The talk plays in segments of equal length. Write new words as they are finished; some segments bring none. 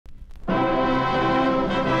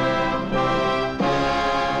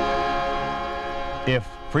If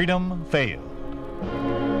Freedom Failed.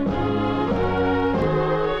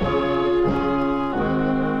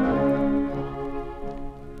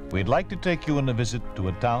 We'd like to take you on a visit to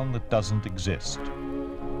a town that doesn't exist.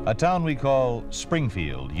 A town we call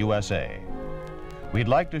Springfield, USA. We'd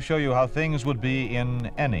like to show you how things would be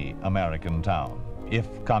in any American town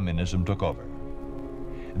if communism took over.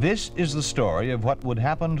 This is the story of what would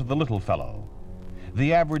happen to the little fellow,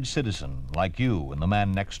 the average citizen like you and the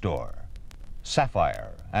man next door.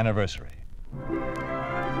 Saphire anniversary.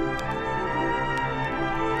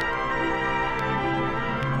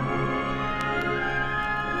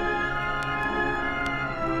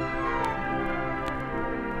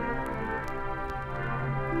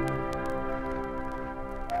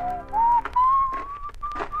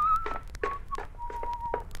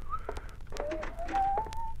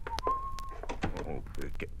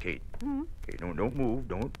 Kate. Kate, don't move.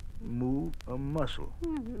 Don't move a muscle.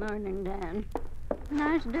 Morning, Dan.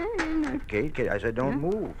 Nice day, isn't it? Kate, I said don't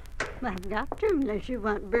move. I've got to, unless you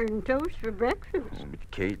want burned toast for breakfast. Oh, but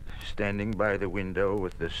Kate, standing by the window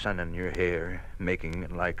with the sun in your hair, making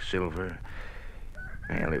it like silver,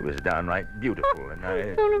 well, it was downright beautiful, and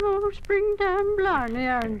I... Full of old springtime blarney,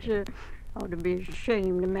 aren't you? Ought to be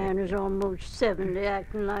ashamed a man who's almost 70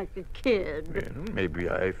 acting like a kid. Well, maybe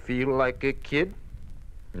I feel like a kid.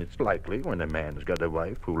 It's likely when a man's got a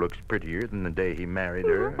wife who looks prettier than the day he married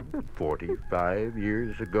her 45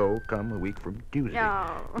 years ago, come a week from Tuesday.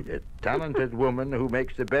 Oh. A talented woman who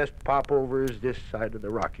makes the best popovers this side of the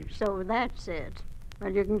Rockies. So that's it.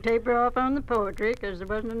 Well, you can taper off on the poetry, because there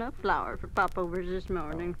wasn't enough flour for popovers this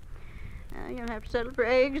morning. You'll have to settle for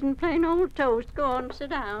eggs and plain old toast. Go on,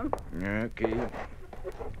 sit down. Okay.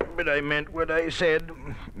 But I meant what I said.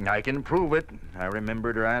 I can prove it. I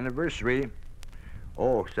remembered her anniversary.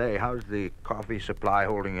 Oh, say, how's the coffee supply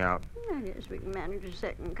holding out? I guess we can manage a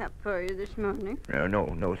second cup for you this morning.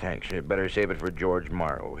 No, thanks. Better save it for George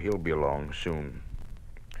Morrow. He'll be along soon.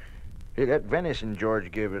 Hey, that venison George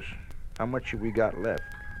gave us, how much have we got left?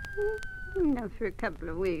 Enough for a couple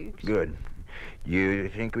of weeks. Good. You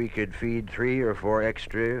think we could feed 3 or 4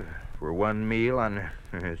 extra for one meal on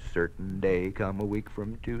a certain day come a week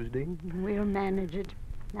from Tuesday? We'll manage it.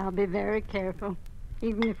 I'll be very careful.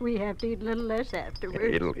 Even if we have to eat a little less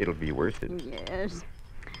afterwards. It'll be worth it. Yes.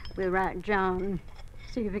 We'll write John.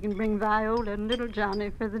 See if he can bring Viola and little Johnny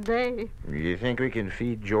for the day. You think we can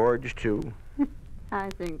feed George, too? I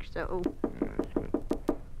think so.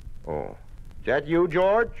 Oh. Is that you,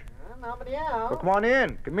 George? Nobody else. Well, come on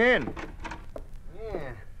in. Come in.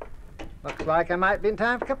 Yeah. Looks like I might be in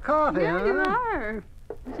time for a cup of coffee, Yeah, huh? you are.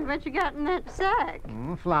 See what you got in that sack.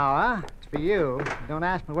 Flour. It's for you. Don't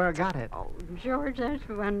ask me where I got it. Oh, George, that's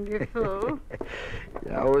wonderful.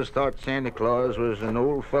 I always thought Santa Claus was an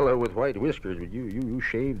old fellow with white whiskers, but you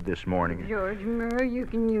shaved this morning. George Murray, you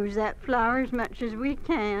can use that flour as much as we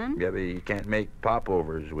can. Yeah, but you can't make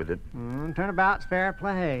popovers with it. Turnabout's fair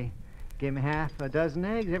play. Give me half a dozen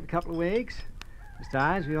eggs every couple of weeks.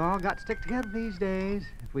 Besides, we all got to stick together these days.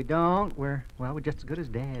 If we don't, we're just as good as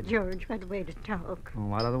dead. George, what a way to talk. Well,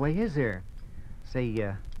 what other way is there? Say,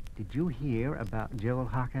 did you hear about Joel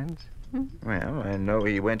Hawkins? Well, I know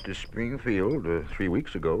he went to Springfield 3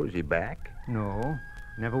 weeks ago. Is he back? No,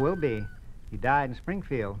 never will be. He died in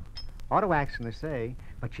Springfield. Auto accident, they say.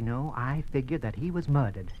 But you know, I figured that he was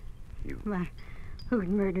murdered. Why, who'd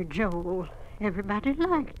murder Joel? Everybody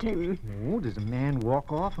liked him. Oh, does a man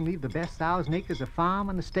walk off and leave the best 1,000 acres of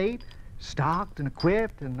farm in the state, stocked and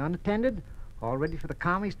equipped and unattended, all ready for the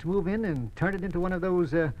commies to move in and turn it into one of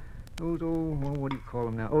those what do you call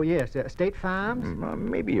them now? Oh, yes, state farms?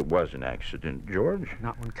 Maybe it was an accident, George.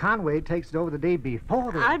 Not when Conway takes it over the day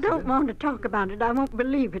before the accident. I don't want to talk about it. I won't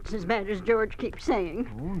believe it's as bad as George keeps saying.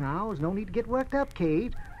 Oh, now, there's no need to get worked up,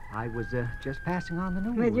 Kate. I was just passing on the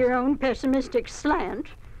news. With your own pessimistic slant.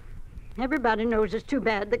 Everybody knows it's too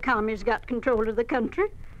bad the commies got control of the country.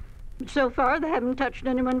 So far, they haven't touched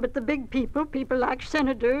anyone but the big people like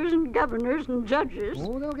senators and governors and judges.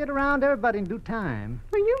 Oh, they'll get around to everybody in due time.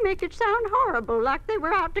 Well, you make it sound horrible, like they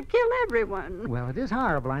were out to kill everyone. Well, it is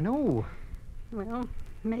horrible, I know. Well,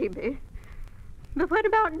 maybe. But what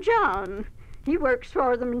about John? He works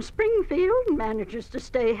for them in Springfield and manages to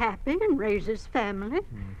stay happy and raise his family.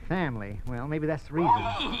 Family? Well, maybe that's the reason.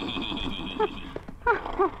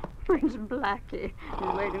 Where's Blackie?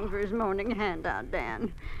 He's waiting for his morning handout,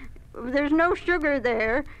 Dan. There's no sugar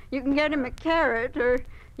there. You can get him a carrot, or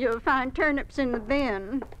you'll find turnips in the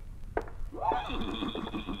bin.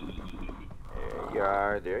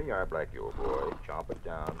 There you are, Blackie, old boy. Chomp it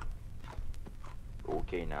down.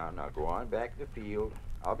 Okay, now go on back to the field.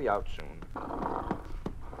 I'll be out soon.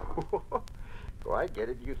 Oh, I get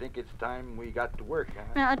it. You think it's time we got to work, huh?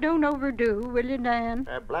 Now, don't overdo, will you, Dan?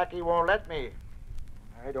 Blackie won't let me.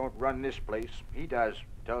 I don't run this place. He does.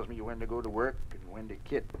 Tells me when to go to work and when to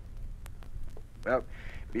kid. Well,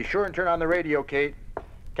 be sure and turn on the radio, Kate.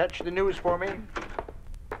 Catch the news for me.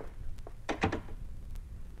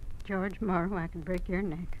 George Morrow, I could break your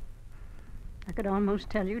neck. I could almost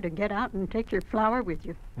tell you to get out and take your flour with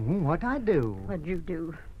you. What'd I do? What'd you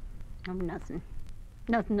do? Oh, nothing.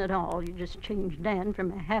 Nothing at all. You just changed Dan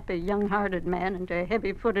from a happy, young-hearted man into a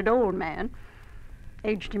heavy-footed old man.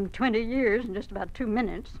 Aged him 20 years in just about 2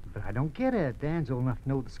 minutes. But I don't get it. Dan's old enough to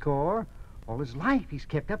know the score. All his life he's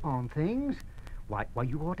kept up on things. Why,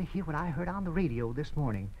 you ought to hear what I heard on the radio this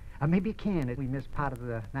morning. Maybe you can if we missed part of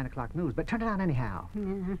the 9 o'clock news, but turn it on anyhow.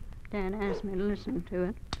 Yeah, Dan asked me to listen to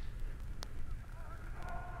it.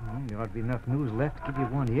 There ought to be enough news left to give you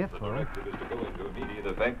one earful. The directive is to go into immediate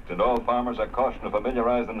effect, and all farmers are cautioned to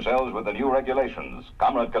familiarize themselves with the new regulations.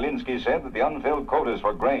 Comrade Kalinsky said that the unfilled quotas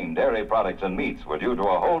for grain, dairy products, and meats were due to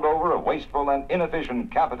a holdover of wasteful and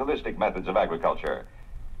inefficient capitalistic methods of agriculture.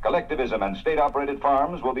 Collectivism and state-operated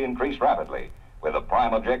farms will be increased rapidly, with a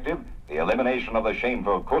prime objective, the elimination of the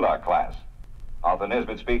shameful kulak class. Arthur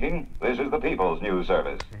Nesbitt speaking. This is the People's News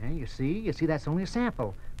Service. You see, that's only a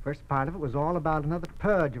sample. First part of it was all about another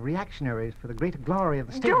purge of reactionaries for the greater glory of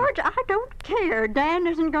the state. George, I don't care. Dan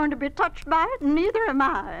isn't going to be touched by it, and neither am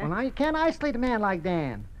I. Well, now, you can't isolate a man like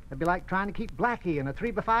Dan. It'd be like trying to keep Blackie in a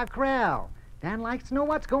 3x5 corral. Dan likes to know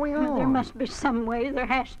what's going on. There must be some way. There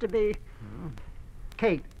has to be.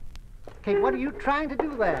 Kate, what are you trying to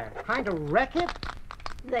do there? Trying to wreck it?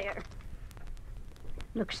 There.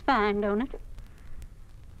 Looks fine, don't it?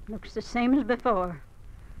 Looks the same as before.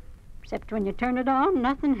 Except when you turn it on,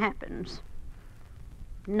 nothing happens.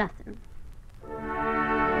 Nothing.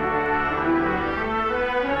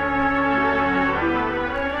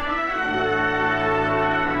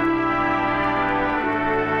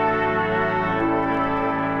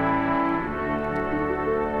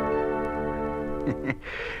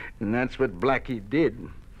 And that's what Blackie did.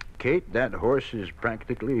 Kate, that horse is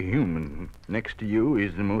practically human. Next to you,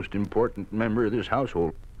 he's the most important member of this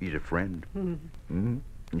household. He's a friend.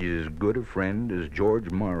 He's as good a friend as George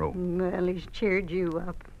Morrow. Well, he's cheered you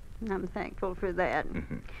up. I'm thankful for that.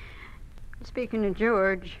 Speaking of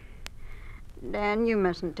George, Dan, you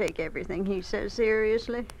mustn't take everything he says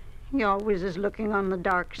seriously. He always is looking on the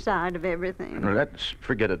dark side of everything. Well, let's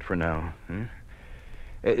forget it for now.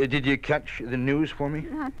 Did you catch the news for me?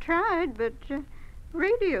 I tried, but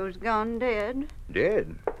radio's gone dead.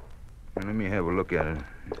 Dead? Well, let me have a look at it.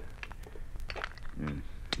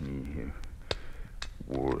 Here.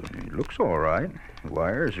 Well, it looks all right. The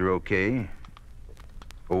wires are okay.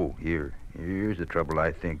 Oh, here's the trouble,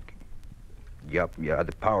 I think. Yup,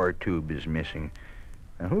 the power tube is missing.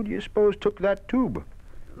 Now, who do you suppose took that tube?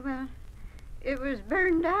 Well, it was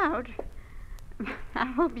burned out. I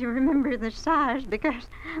hope you remember the size, because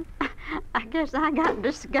I guess I got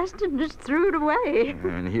disgusted and just threw it away.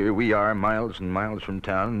 And here we are, miles and miles from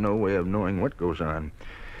town, no way of knowing what goes on.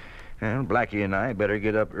 Well, Blackie and I better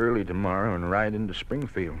get up early tomorrow and ride into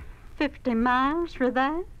Springfield. 50 miles for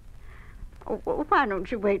that? Oh, well, why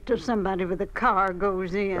don't you wait till somebody with a car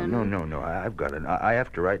goes in? No, I've got it. I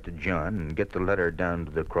have to write to John and get the letter down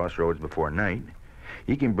to the crossroads before night.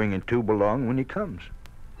 He can bring a tube along when he comes.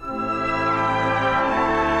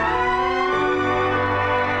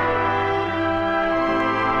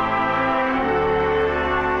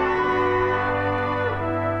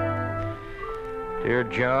 Dear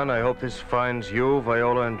John, I hope this finds you,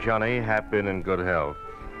 Viola, and Johnny happy and in good health.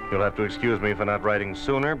 You'll have to excuse me for not writing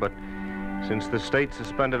sooner, but since the state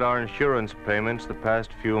suspended our insurance payments, the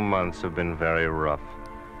past few months have been very rough.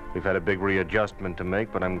 We've had a big readjustment to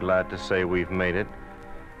make, but I'm glad to say we've made it.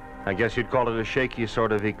 I guess you'd call it a shaky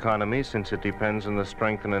sort of economy, since it depends on the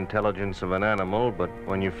strength and intelligence of an animal, but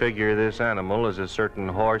when you figure this animal is a certain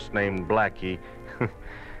horse named Blackie,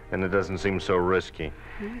 then it doesn't seem so risky.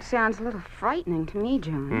 It sounds a little frightening to me,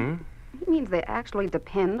 John. It means they actually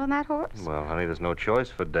depend on that horse? Well, honey, there's no choice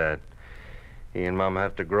for Dad. He and Mom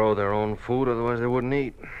have to grow their own food, otherwise they wouldn't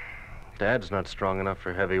eat. Dad's not strong enough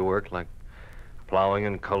for heavy work like plowing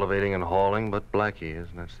and cultivating and hauling, but Blackie is,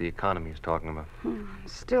 and that's the economy he's talking about. It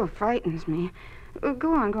still frightens me.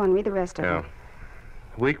 Go on, read the rest of it.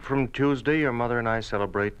 A week from Tuesday, your mother and I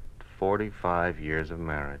celebrate 45 years of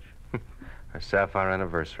marriage. Our Saphire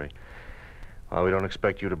anniversary. While we don't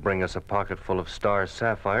expect you to bring us a pocket full of star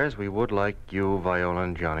sapphires, we would like you, Viola,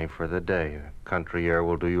 and Johnny for the day. Country air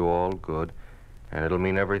will do you all good, and it'll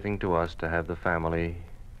mean everything to us to have the family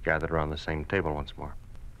gathered around the same table once more.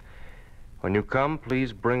 When you come,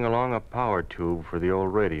 please bring along a power tube for the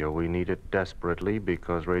old radio. We need it desperately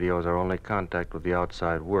because radio is our only contact with the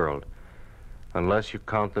outside world. Unless you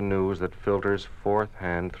count the news that filters fourth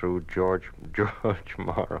hand through George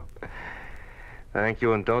Morrow. Thank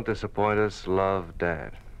you, and don't disappoint us. Love,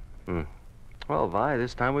 Dad. Well, Vi,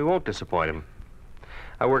 this time we won't disappoint him.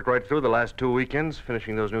 I worked right through the last 2 weekends,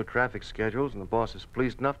 finishing those new traffic schedules, and the boss is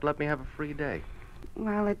pleased enough to let me have a free day.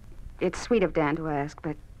 Well, it's sweet of Dan to ask,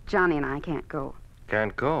 but Johnny and I can't go.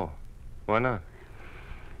 Can't go? Why not?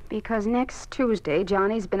 Because next Tuesday,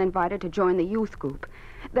 Johnny's been invited to join the youth group.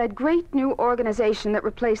 That great new organization that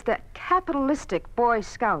replaced the capitalistic Boy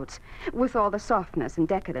Scouts, with all the softness and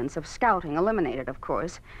decadence of scouting eliminated, of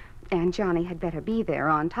course. And Johnny had better be there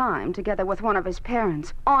on time, together with one of his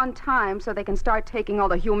parents. On time, so they can start taking all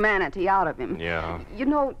the humanity out of him. Yeah. You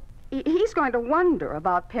know, he's going to wonder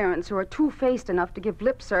about parents who are two-faced enough to give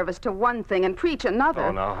lip service to one thing and preach another.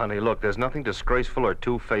 Oh, now, honey, look, there's nothing disgraceful or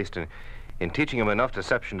two-faced in teaching him enough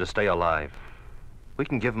deception to stay alive. We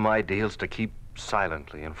can give him ideals to keep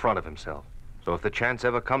silently in front of himself. So if the chance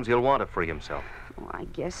ever comes, he'll want to free himself. Oh, I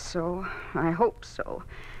guess so. I hope so.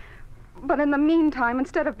 But in the meantime,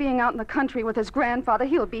 instead of being out in the country with his grandfather,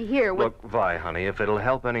 he'll be here with... Look, Vi, honey, if it'll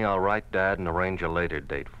help any, I'll write Dad and arrange a later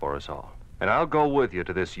date for us all. And I'll go with you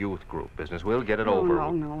to this youth group business. We'll get it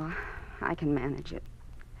over. No. I can manage it.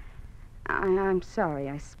 I'm sorry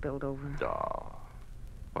I spilled over. Oh,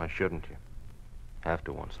 why shouldn't you? Have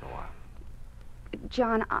to once in a while.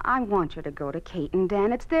 John, I want you to go to Kate and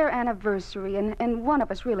Dan. It's their anniversary, and one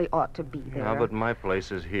of us really ought to be there. Yeah, but my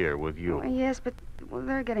place is here with you. Well, yes, but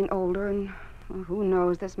they're getting older, and who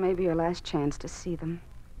knows, this may be your last chance to see them.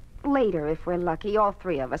 Later, if we're lucky, all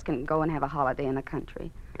three of us can go and have a holiday in the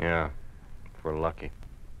country. Yeah, if we're lucky.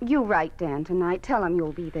 You write Dan tonight. Tell him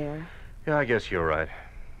you'll be there. Yeah, I guess you're right.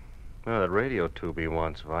 Well, that radio tube he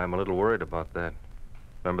wants, Vi, I'm a little worried about that.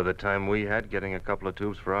 Remember the time we had getting a couple of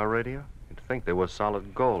tubes for our radio? You'd think they were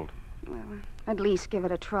solid gold. Well, at least give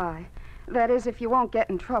it a try. That is, if you won't get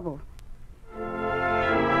in trouble.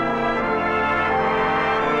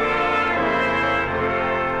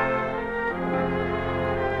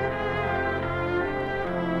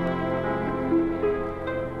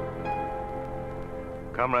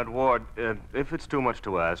 Comrade Ward, if it's too much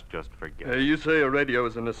to ask, just forget it. You say a radio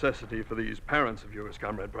is a necessity for these parents of yours,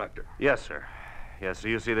 Comrade Proctor. Yes, sir. Yes, so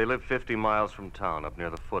you see, they live 50 miles from town, up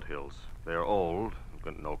near the foothills. They're old,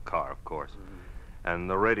 no car, of course. And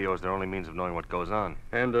the radio is their only means of knowing what goes on.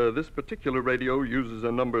 And this particular radio uses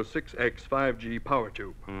a number 6X 5G power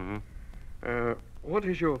tube. Mm-hmm. What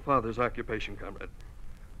is your father's occupation, Comrade?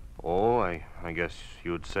 Oh, I guess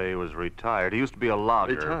you'd say he was retired. He used to be a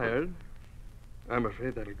logger. Retired? I'm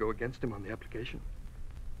afraid that'll go against him on the application.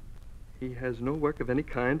 He has no work of any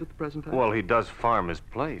kind at the present time? Well, he does farm his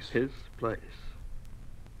place. His place.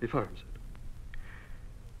 He farms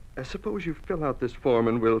it. Suppose you fill out this form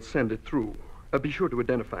and we'll send it through. Be sure to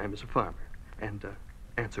identify him as a farmer and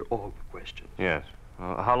answer all the questions. Yes.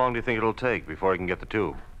 How long do you think it'll take before he can get the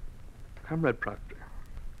tube? Comrade Proctor,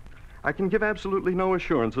 I can give absolutely no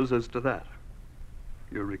assurances as to that.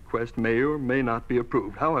 Your request may or may not be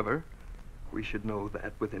approved. However, we should know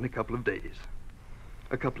that within a couple of days.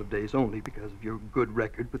 A couple of days only because of your good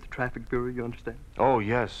record with the Traffic Bureau, you understand? Oh,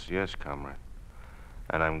 yes, comrade.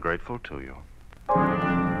 And I'm grateful to you.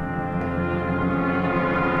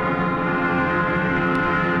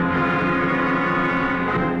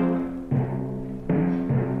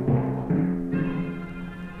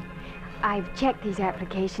 I've checked these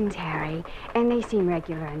applications, Harry, and they seem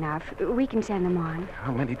regular enough. We can send them on.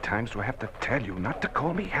 How many times do I have to tell you not to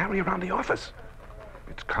call me Harry around the office?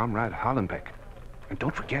 It's Comrade Hollenbeck. And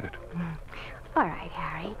don't forget it. All right,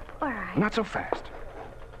 Harry. All right. Not so fast.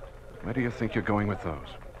 Where do you think you're going with those?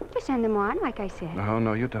 To send them on, like I said.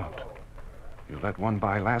 No, you don't. You let one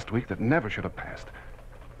by last week that never should have passed.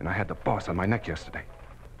 And I had the boss on my neck yesterday.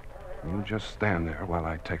 You just stand there while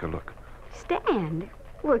I take a look. Stand?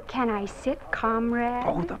 Well, can I sit, comrade?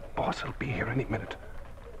 Oh, the boss will be here any minute.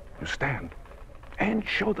 You stand. And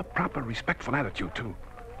show the proper respectful attitude, too.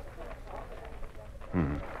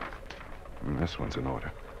 This one's in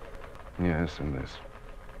order. Yes, and this.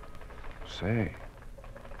 Say,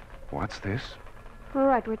 what's this? All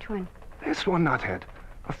right, which one? This one, knothead.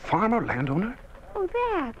 A farmer landowner? Oh,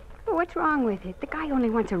 that. Well, what's wrong with it? The guy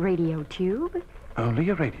only wants a radio tube. Only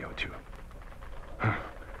a radio tube. Huh.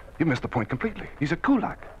 You missed the point completely. He's a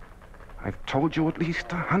kulak. I've told you at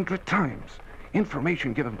least 100 times.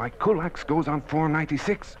 Information given by kulaks goes on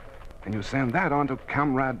 496. And you send that on to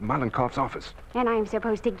Comrade Malenkov's office. And I'm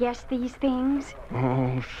supposed to guess these things?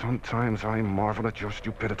 Oh, sometimes I marvel at your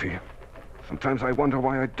stupidity. Sometimes I wonder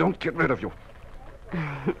why I don't get rid of you.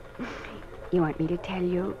 You want me to tell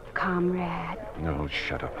you, comrade? No,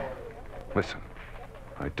 shut up. Listen,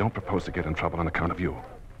 I don't propose to get in trouble on account of you.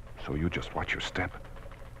 So you just watch your step.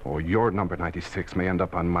 Or your number 96 may end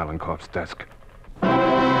up on Malenkov's desk.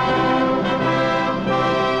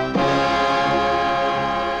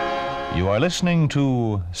 You are listening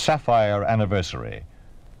to Saphire Anniversary,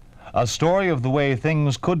 a story of the way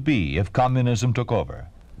things could be if communism took over.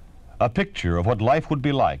 A picture of what life would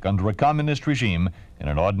be like under a communist regime in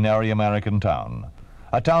an ordinary American town.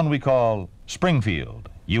 A town we call Springfield,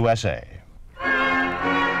 USA.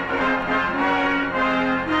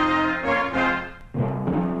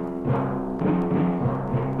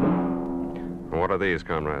 What are these,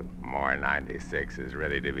 comrade? More 96s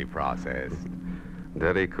ready to be processed.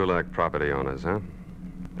 Dirty Kulak property owners, huh?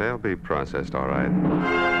 They'll be processed, all right.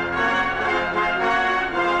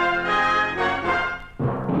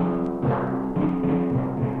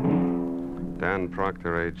 Dan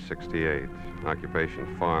Proctor, age 68.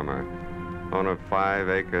 Occupation farmer. Owner of 5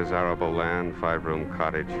 acres arable land, 5-room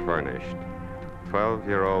cottage furnished.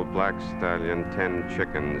 12-year-old black stallion, 10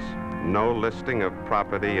 chickens. No listing of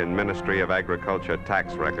property in Ministry of Agriculture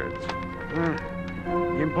tax records.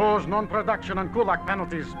 Impose non-production and kulak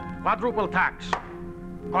penalties. Quadruple tax.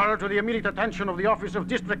 Call to the immediate attention of the Office of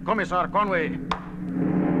District Commissar Conway.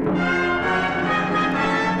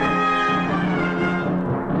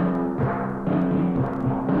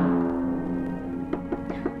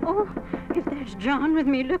 Oh, if there's John with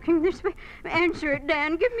me looking this way, answer it,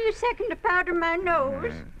 Dan. Give me a second to powder my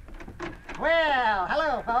nose. Well,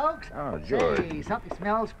 hello, folks. Oh, George. Hey, something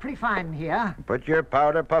smells pretty fine in here. Put your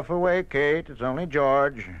powder puff away, Kate. It's only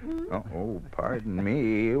George. Oh, pardon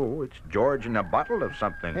me. Oh, it's George in a bottle of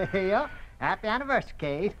something. Yep. Happy anniversary,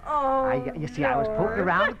 Kate. Oh, You see, I was poking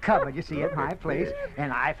around the cupboard, you see, at my place,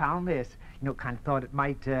 and I found this. You know, kind of thought it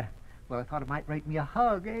might, I thought it might rate me a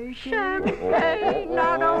hug, eh, Kate? Champagne,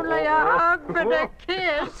 not only a hug, but a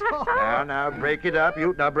kiss. Now, break it up.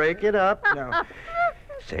 Now, break it up. Now,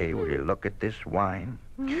 say, will you look at this wine?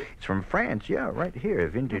 It's from France, yeah, right here,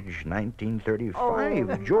 vintage 1935.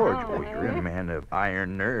 Oh, George, my. you're a man of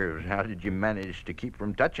iron nerves. How did you manage to keep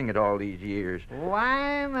from touching it all these years?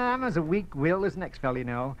 Why, I'm as a weak-willed as the next fellow, you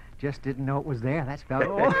know. Just didn't know it was there, that's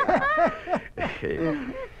fellow.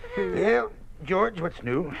 Yeah, George, what's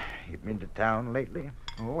new? You been to town lately?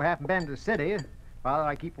 Oh, haven't been to the city. The farther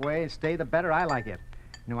I keep away and stay, the better I like it.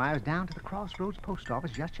 You know, I was down to the Crossroads post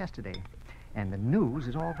office just yesterday, and the news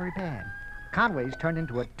is all very bad. Conway's turned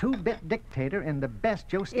into a 2-bit dictator in the best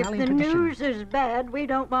Joe If Stallion the tradition. news is bad, we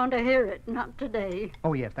don't want to hear it. Not today.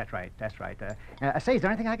 Oh, yes, that's right, that's right. Say, is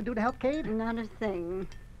there anything I can do to help, Kate? Not a thing.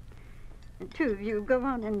 The two of you go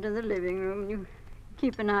on into the living room. You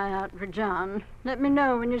keep an eye out for John. Let me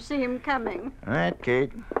know when you see him coming. All right,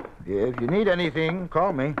 Kate. If you need anything,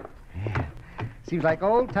 call me. Yeah. Seems like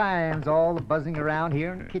old times, all the buzzing around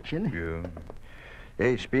here in the kitchen. Yeah.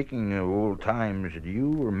 Hey, speaking of old times, do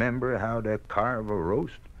you remember how to carve a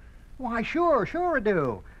roast? Why, sure I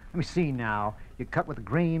do. Let me see now. You cut with the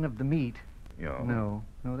grain of the meat. Yeah. No,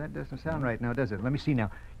 that doesn't sound right now, does it? Let me see now.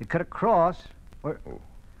 You cut across, or...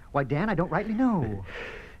 Why, Dan, I don't rightly know.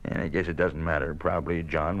 And I guess it doesn't matter. Probably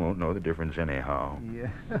John won't know the difference anyhow. Yeah.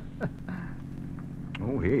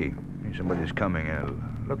 Oh, hey, somebody's coming.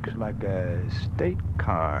 Looks like a state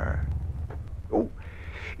car. Oh,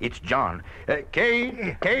 it's John.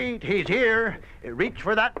 Kate, he's here. Reach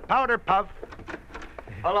for that powder puff.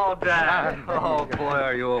 Hello, Dad. Oh, boy,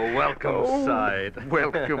 are you a welcome sight.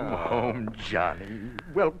 Welcome home, Johnny.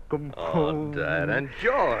 Welcome home. Oh, Dad. And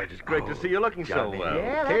George, it's great to see you looking Johnny. so well.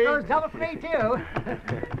 Yeah, that goes double for me, too.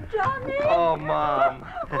 Johnny! Oh, Mom.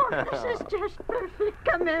 Oh, this is just perfect.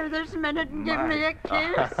 Come here this minute and give me a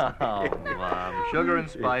kiss. Oh, Mom. Sugar and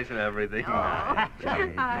spice and everything. Oh,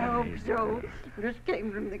 I hope so. Just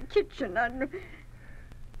came from the kitchen.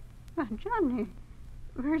 Why, Johnny,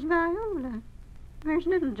 where's Viola? Where's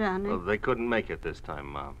little Johnny? Well, they couldn't make it this time,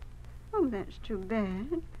 Mom. Oh, that's too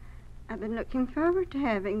bad. I've been looking forward to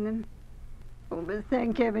having them. Oh, but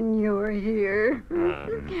thank heaven you're here.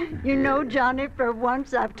 You know, Johnny, for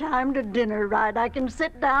once I've timed a dinner right. I can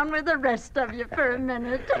sit down with the rest of you for a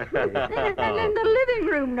minute. And in the living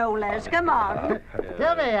room, no less. Come on.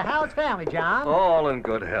 Tell me, how's family, John? All in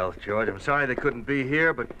good health, George. I'm sorry they couldn't be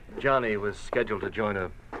here, but Johnny was scheduled to join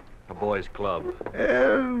a boys' club.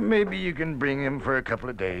 Maybe you can bring him for a couple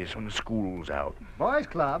of days when the school's out. Boys'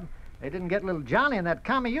 club? They didn't get little Johnny in that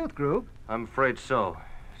commie youth group. I'm afraid so.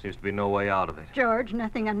 Seems to be no way out of it. George,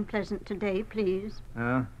 nothing unpleasant today, please.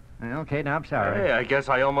 Okay, now I'm sorry. Hey, I guess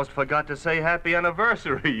I almost forgot to say happy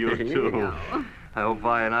anniversary, you two. I hope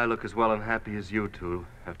Vi and I look as well and happy as you two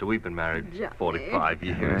after we've been married Johnny. 45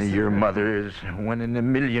 years. Your mother is one in a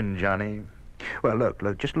million, Johnny. Well, look,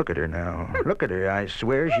 just look at her now. Look at her. I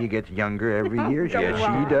swear she gets younger every year. Yes,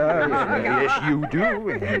 she does. Yes, you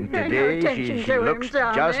do. And today she looks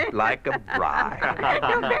just like a bride.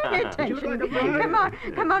 Don't pay attention.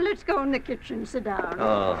 Come on, let's go in the kitchen. Sit down.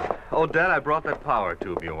 Oh, Dad, I brought that power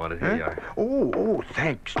tube you wanted. Here you are. Oh,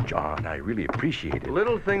 thanks, John. I really appreciate it. A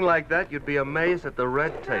little thing like that, you'd be amazed at the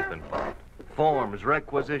red tape involved. Forms,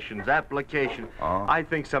 requisitions, application. I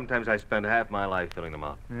think sometimes I spend half my life filling them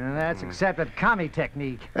out. Yeah, that's accepted commie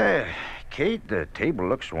technique. Kate, the table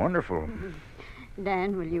looks wonderful.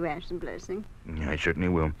 Dan, will you ask some blessing? I certainly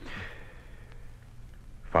will.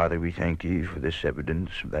 Father, we thank thee for this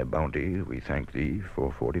evidence of thy bounty. We thank thee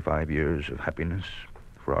for 45 years of happiness.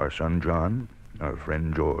 For our son John, our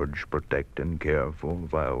friend George, protect and care for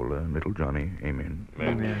Viola and little Johnny. Amen.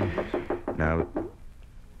 Amen. Now,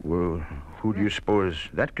 well, who do you suppose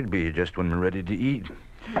that could be just when we're ready to eat?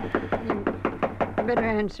 You better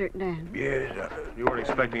answer it, Dan. Yes. You weren't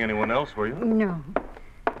expecting anyone else, were you? No.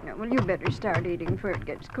 Well, you better start eating before it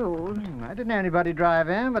gets cold. I didn't have anybody drive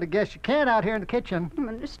in, but I guess you can't out here in the kitchen.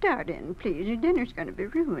 Well, start in, please. Your dinner's going to be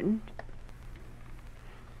ruined.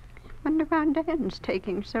 Wonder why Dan's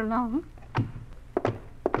taking so long.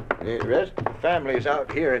 The rest of the family's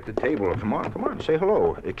out here at the table. Come on, say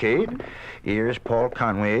hello. Kate, here's Paul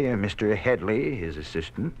Conway and Mr. Headley, his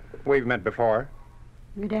assistant. We've met before.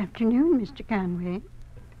 Good afternoon, Mr. Conway.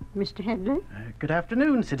 Mr. Headley? Good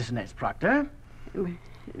afternoon, Citizeness Proctor.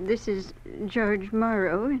 This is George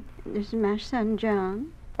Morrow. This is my son,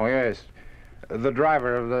 John. Oh, yes. The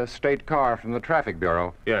driver of the state car from the Traffic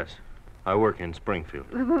Bureau. Yes. I work in Springfield.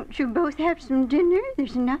 Well, won't you both have some dinner?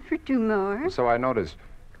 There's enough for 2 more. So I notice.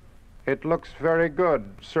 It looks very good,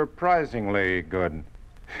 surprisingly good.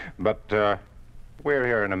 But we're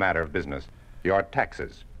here in a matter of business. Your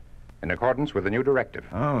taxes, in accordance with the new directive.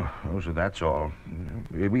 Oh, so that's all.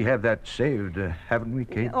 We have that saved, haven't we,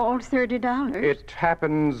 Kate? All $30. It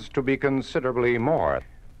happens to be considerably more.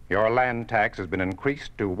 Your land tax has been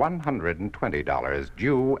increased to $120,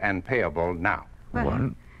 due and payable now.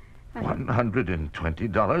 $120?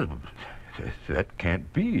 That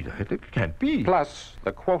can't be. That can't be. Plus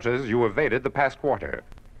the quotas you evaded the past quarter,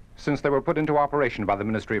 since they were put into operation by the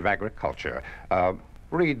Ministry of Agriculture.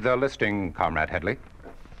 Read the listing, Comrade Headley.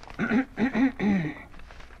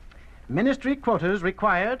 Ministry quotas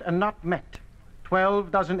required and not met. 12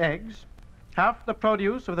 dozen eggs, half the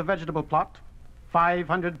produce of the vegetable plot,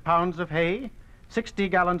 500 pounds of hay, 60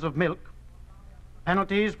 gallons of milk.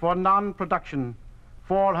 Penalties for non-production,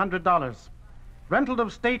 $400. Rental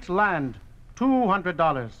of state land,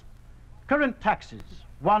 $200. Current taxes,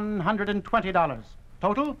 $120.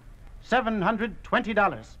 Total,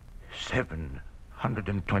 $720.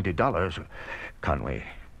 $720? Conway,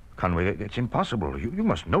 it's impossible. You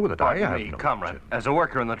must know that I have Pardon me, no... comrade. As a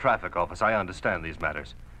worker in the traffic office, I understand these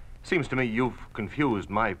matters. Seems to me you've confused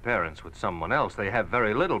my parents with someone else. They have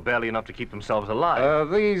very little, barely enough to keep themselves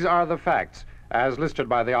alive. These are the facts, as listed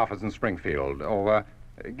by the office in Springfield.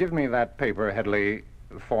 Give me that paper, Headley,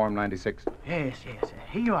 Form 96. Yes.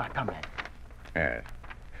 Here you are, comrade. Yes.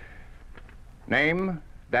 Name,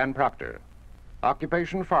 Dan Proctor.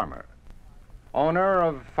 Occupation, farmer. Owner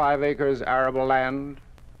of 5 acres arable land,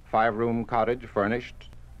 5-room cottage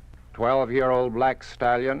furnished, 12-year-old black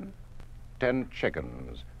stallion, 10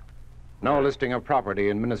 chickens. No listing of property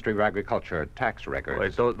in Ministry of Agriculture tax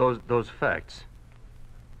records. Wait, those facts.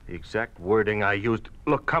 The exact wording I used.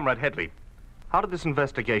 Look, Comrade Headley, how did this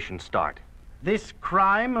investigation start? This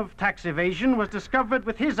crime of tax evasion was discovered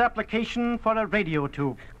with his application for a radio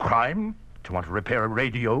tube. Crime? To want to repair a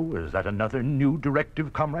radio? Is that another new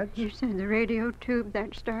directive, comrades? You said the radio tube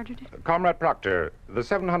that started it? Comrade Proctor, the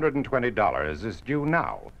 $720 is due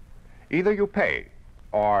now. Either you pay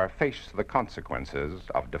or face the consequences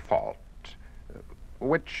of default.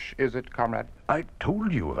 Which is it, Comrade? I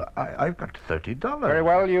told you, I've got $30. Very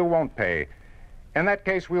well, you won't pay. In that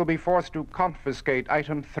case, we'll be forced to confiscate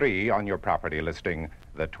item 3 on your property listing,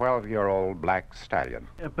 the 12-year-old black stallion.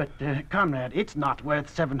 But, comrade, it's not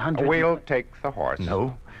worth $700. We'll take the horse.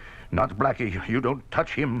 No, not Blackie. You don't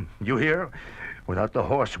touch him. You hear? Without the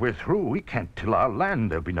horse, we're through. We can't till our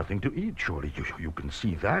land. There'll be nothing to eat, surely. You can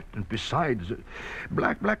see that. And besides,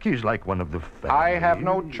 Blackie's like one of the family. I have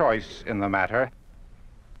no choice in the matter.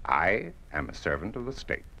 I am a servant of the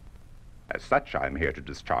state. As such, I'm here to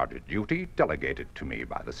discharge a duty delegated to me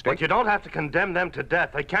by the state. But you don't have to condemn them to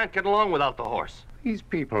death. They can't get along without the horse. These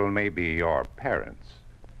people may be your parents,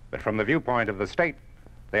 but from the viewpoint of the state,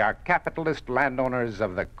 They are capitalist landowners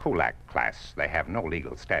of the kulak class. They have no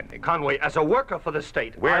legal standing. Conway, as a worker for the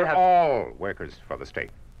state, We're all workers for the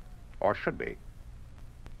state. Or should be.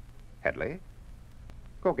 Headley,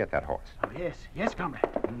 go get that horse. Oh, yes, comrade.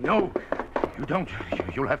 No, you don't.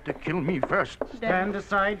 You'll have to kill me first. Stand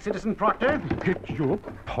aside, Citizen Proctor. Get your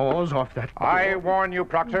paws off that. I warn you,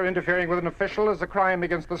 Proctor, interfering with an official is a crime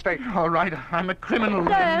against the state. All right, I'm a criminal.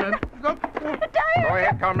 Dad. Go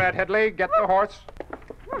ahead, Comrade Headley. Get the horse.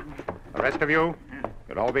 The rest of you,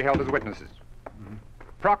 you'll all be held as witnesses.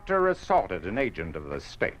 Proctor assaulted an agent of the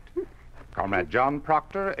state. Comrade John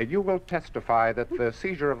Proctor, you will testify that the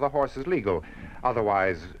seizure of the horse is legal.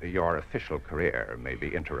 Otherwise, your official career may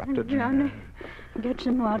be interrupted. Johnny, get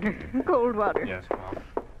some water, cold water. Yes, Mom.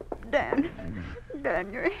 Dan,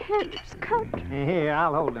 your head is cut. Here,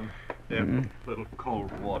 I'll hold him. There, little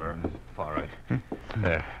cold water. All right.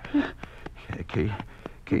 There. Kate,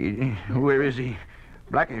 where is he?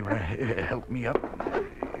 Blackie, help me up.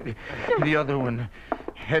 The other one,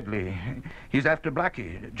 Headley. He's after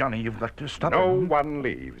Blackie. Johnny, you've got to stop No him. one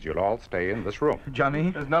leaves. You'll all stay in this room.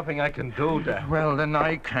 Johnny? There's nothing I can do, Dad. Well, then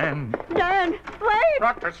I can. Dan, wait!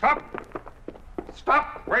 Proctor, stop!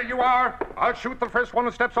 Stop where you are. I'll shoot the first one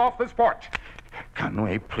who steps off this porch.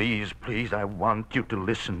 Conway, please, I want you to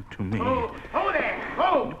listen to me. Oh, there!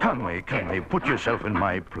 Oh! Conway, put yourself in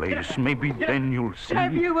my place. Maybe then you'll see.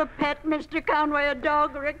 Have you a pet, Mr. Conway, a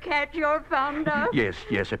dog or a cat you're fond of? Yes,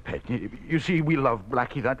 a pet. You see, we love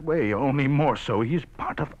Blackie that way, only more so. He's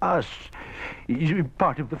part of us. He's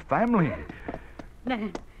part of the family.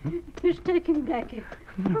 Dan, he's taking Blackie.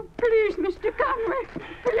 Oh, please, Mr. Conway,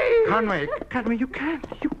 please. Conway, you can't.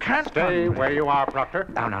 Stay where you are, Proctor.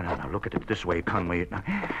 No. Look at it this way, Conway.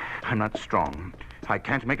 I'm not strong. I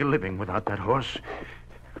can't make a living without that horse.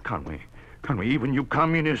 Conway, even you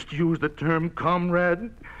communists use the term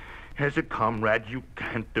comrade. As a comrade, you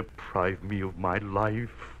can't deprive me of my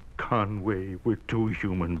life. Conway, we're two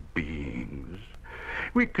human beings.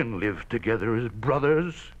 We can live together as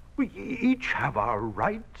brothers. We each have our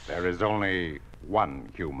rights. There is only one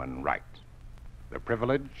human right. The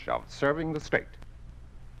privilege of serving the state.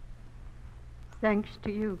 Thanks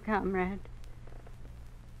to you, comrade.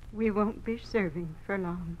 We won't be serving for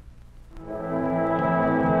long.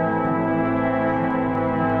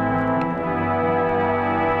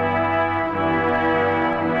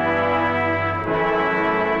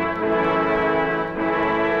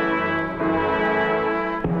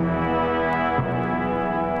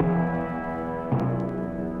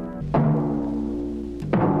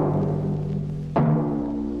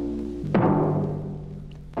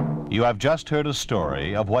 You have just heard a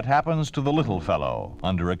story of what happens to the little fellow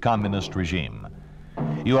under a communist regime.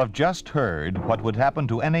 You have just heard what would happen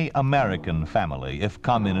to any American family if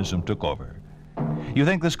communism took over. You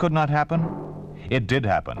think this could not happen? It did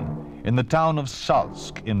happen in the town of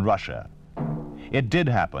Salsk in Russia. It did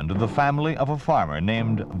happen to the family of a farmer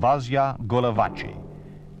named Vasya Golovachy.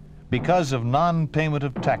 Because of non-payment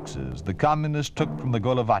of taxes, the communists took from the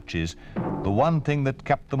Golovachys the one thing that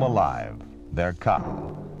kept them alive, their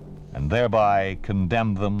cow, and thereby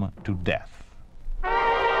condemned them to death.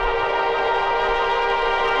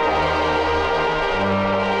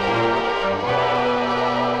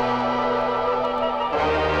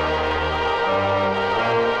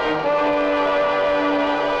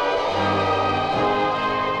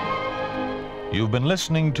 You've been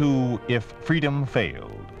listening to If Freedom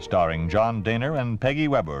Failed, starring John Daner and Peggy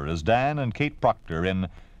Weber as Dan and Kate Proctor in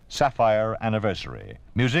Saphire Anniversary.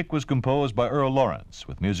 Music was composed by Earl Lawrence,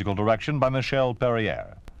 with musical direction by Michel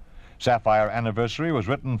Perrier. Saphire Anniversary was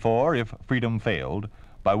written for If Freedom Failed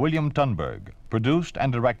by William Tunberg, produced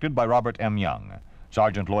and directed by Robert M. Young.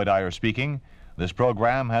 Sergeant Lloyd Iyer speaking. This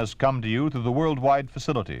program has come to you through the worldwide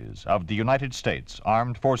facilities of the United States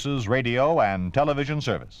Armed Forces Radio and Television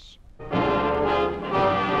Service.